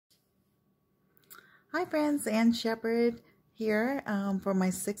Hi friends, Ann Shepherd here for my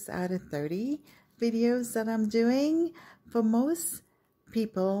 6 out of 30 videos that I'm doing. For most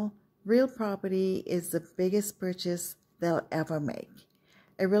people, real property is the biggest purchase they'll ever make.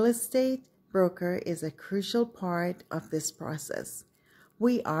 A real estate broker is a crucial part of this process.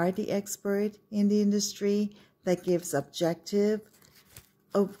 We are the expert in the industry that gives objective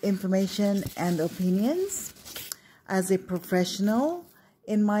information and opinions. As a professional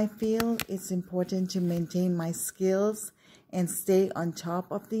in my field, it's important to maintain my skills and stay on top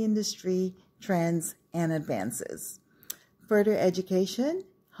of the industry trends and advances. Further education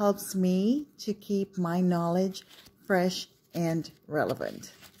helps me to keep my knowledge fresh and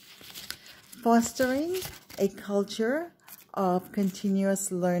relevant. Fostering a culture of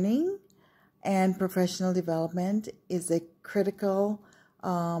continuous learning and professional development is a critical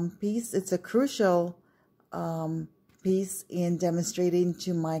piece. It's a crucial piece in demonstrating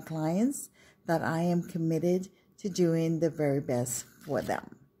to my clients that I am committed to doing the very best for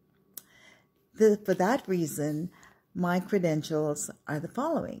them. For that reason, my credentials are the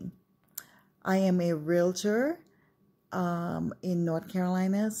following. I am a realtor in North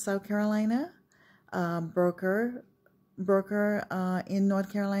Carolina, South Carolina, broker in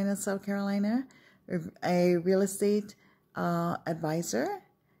North Carolina, South Carolina, a real estate advisor,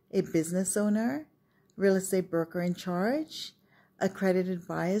 a business owner, real estate broker in charge, accredited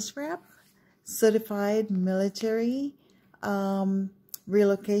buyer's rep, certified military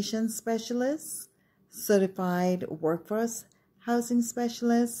relocation specialist, certified workforce housing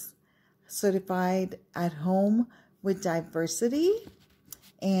specialist, certified at home with diversity,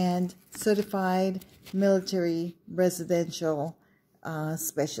 and certified military residential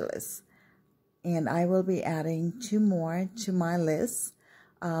specialist. And I will be adding 2 more to my list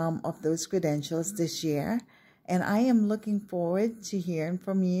of those credentials this year. And I am looking forward to hearing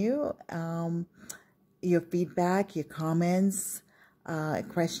from you, your feedback, your comments,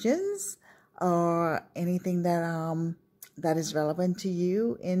 questions, or anything that is relevant to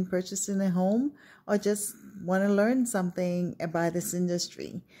you in purchasing a home, or just want to learn something about this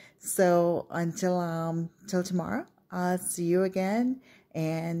industry. So until till tomorrow, I'll see you again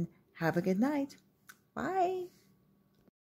and have a good night. Bye.